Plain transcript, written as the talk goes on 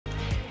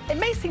It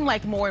may seem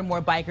like more and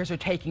more bikers are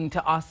taking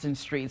to Austin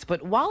streets,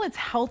 but while it's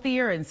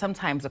healthier and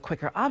sometimes a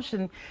quicker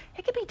option,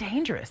 it can be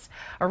dangerous.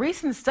 A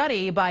recent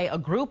study by a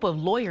group of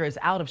lawyers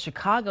out of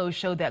Chicago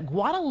showed that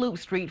Guadalupe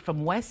Street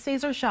from West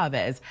Cesar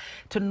Chavez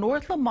to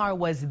North Lamar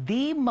was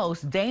the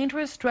most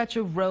dangerous stretch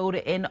of road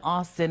in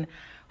Austin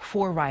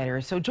for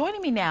riders. So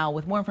joining me now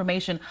with more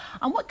information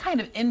on what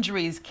kind of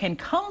injuries can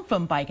come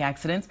from bike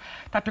accidents,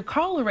 Dr.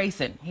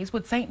 Lauryssen. He's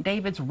with St.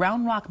 David's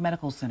Round Rock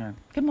Medical Center.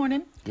 Good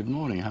morning. Good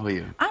morning. How are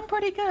you? I'm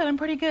pretty good. I'm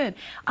pretty good.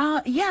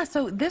 Yeah,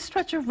 so this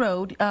stretch of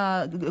road,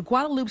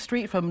 Guadalupe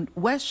Street from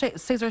West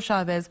Cesar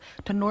Chavez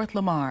to North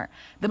Lamar,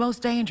 the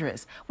most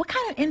dangerous. What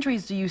kind of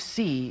injuries do you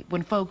see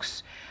when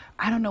folks,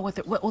 I don't know,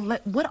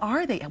 what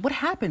are they? What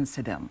happens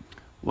to them?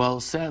 Well,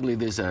 sadly,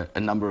 there's a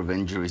number of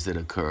injuries that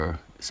occur.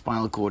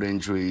 Spinal cord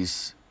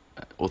injuries,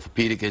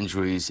 orthopedic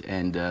injuries,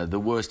 and the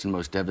worst and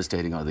most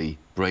devastating are the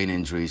brain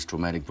injuries,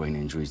 traumatic brain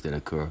injuries that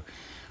occur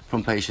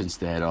from patients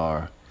that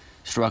are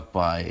struck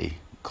by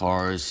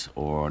cars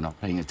or not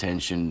paying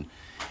attention.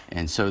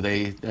 And so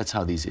that's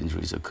how these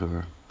injuries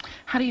occur.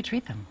 How do you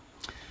treat them?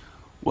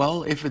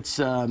 Well, if it's,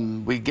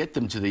 we get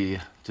them to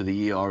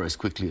the ER as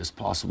quickly as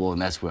possible,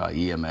 and that's where our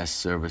EMS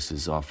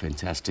services are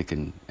fantastic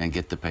and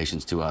get the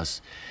patients to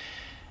us.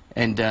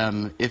 And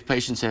if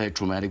patients have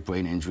traumatic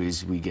brain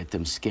injuries, we get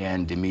them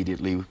scanned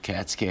immediately with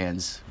CAT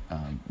scans.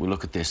 We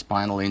look at their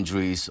spinal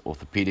injuries,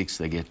 orthopedics.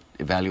 They get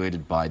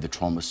evaluated by the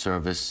trauma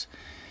service.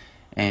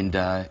 And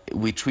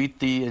we treat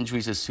the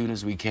injuries as soon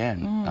as we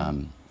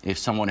can. If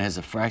someone has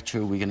a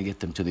fracture, we're going to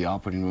get them to the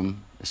operating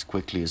room as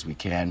quickly as we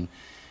can,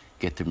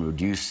 get them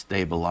reduced,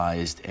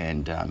 stabilized,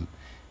 and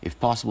if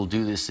possible,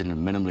 do this in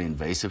minimally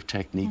invasive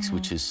techniques,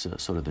 which is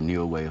sort of the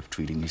newer way of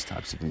treating these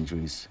types of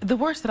injuries. The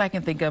worst that I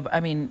can think of,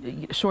 I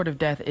mean, short of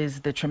death,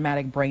 is the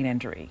traumatic brain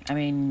injury. I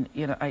mean,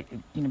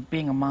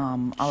 being a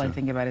mom, all I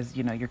think about is,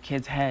 your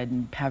kid's head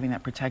and having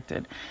that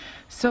protected.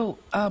 So,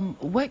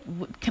 what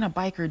can a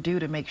biker do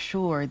to make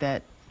sure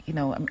that,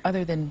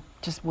 other than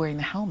just wearing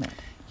the helmet?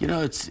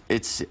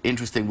 It's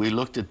interesting. We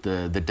looked at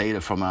the data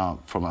from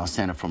our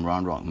center, from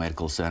Round Rock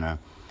Medical Center.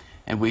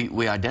 And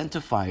we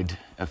identified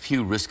a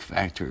few risk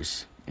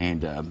factors,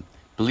 and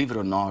believe it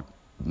or not,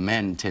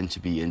 men tend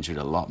to be injured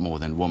a lot more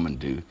than women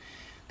do.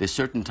 There's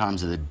certain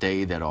times of the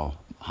day that are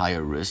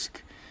higher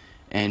risk,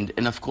 and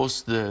of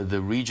course the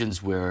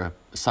regions where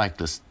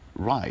cyclists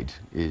ride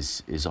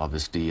is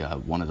obviously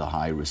one of the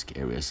high risk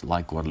areas,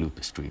 like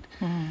Guadalupe Street.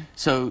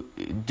 So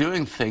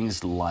doing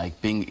things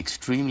like being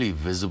extremely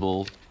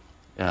visible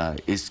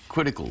is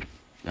critical.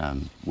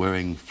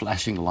 Wearing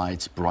flashing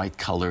lights, bright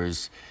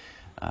colors.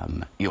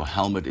 Your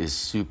helmet is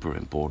super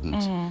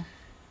important.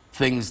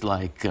 Things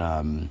like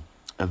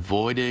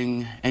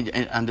avoiding and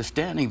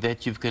understanding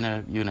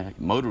that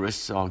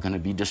motorists are going to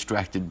be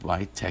distracted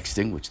by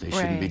texting, which they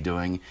shouldn't be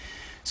doing.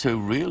 So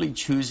really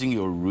choosing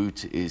your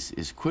route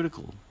is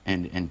critical,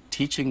 and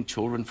teaching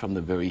children from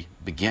the very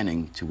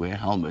beginning to wear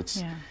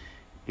helmets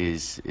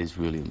is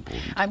really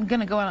important. I'm going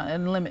to go out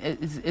and limit.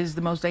 Is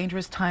the most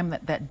dangerous time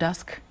that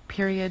dusk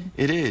period?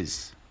 It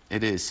is.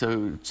 It is.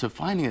 So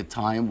finding a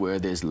time where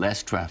there's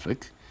less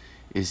traffic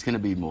is going to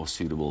be more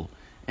suitable.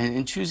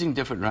 And choosing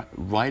different,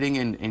 riding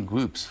in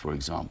groups, for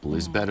example,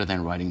 is better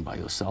than riding by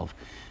yourself.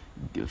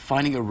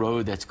 Finding a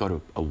road that's got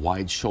a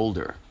wide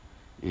shoulder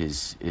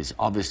is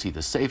obviously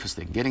the safest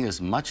thing. Getting as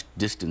much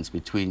distance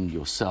between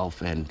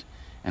yourself and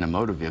a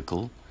motor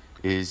vehicle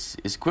is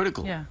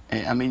critical. Yeah.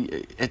 I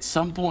mean, at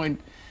some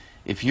point,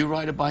 if you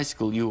ride a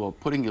bicycle, you are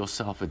putting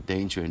yourself at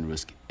danger and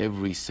risk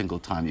every single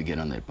time you get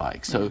on that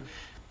bike. So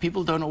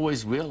people don't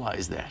always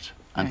realize that.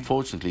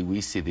 Unfortunately, we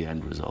see the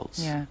end results.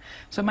 Yeah.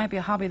 So it might be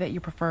a hobby that you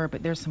prefer,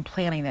 but there's some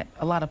planning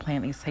a lot of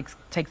planning takes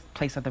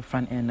place at the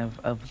front end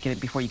of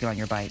before you get on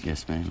your bike.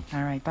 Yes, ma'am.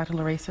 All right. Dr.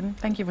 Lauryssen,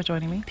 thank you for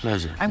joining me.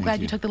 Pleasure. I'm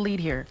glad you took the lead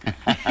here.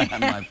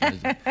 My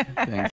pleasure. Thanks.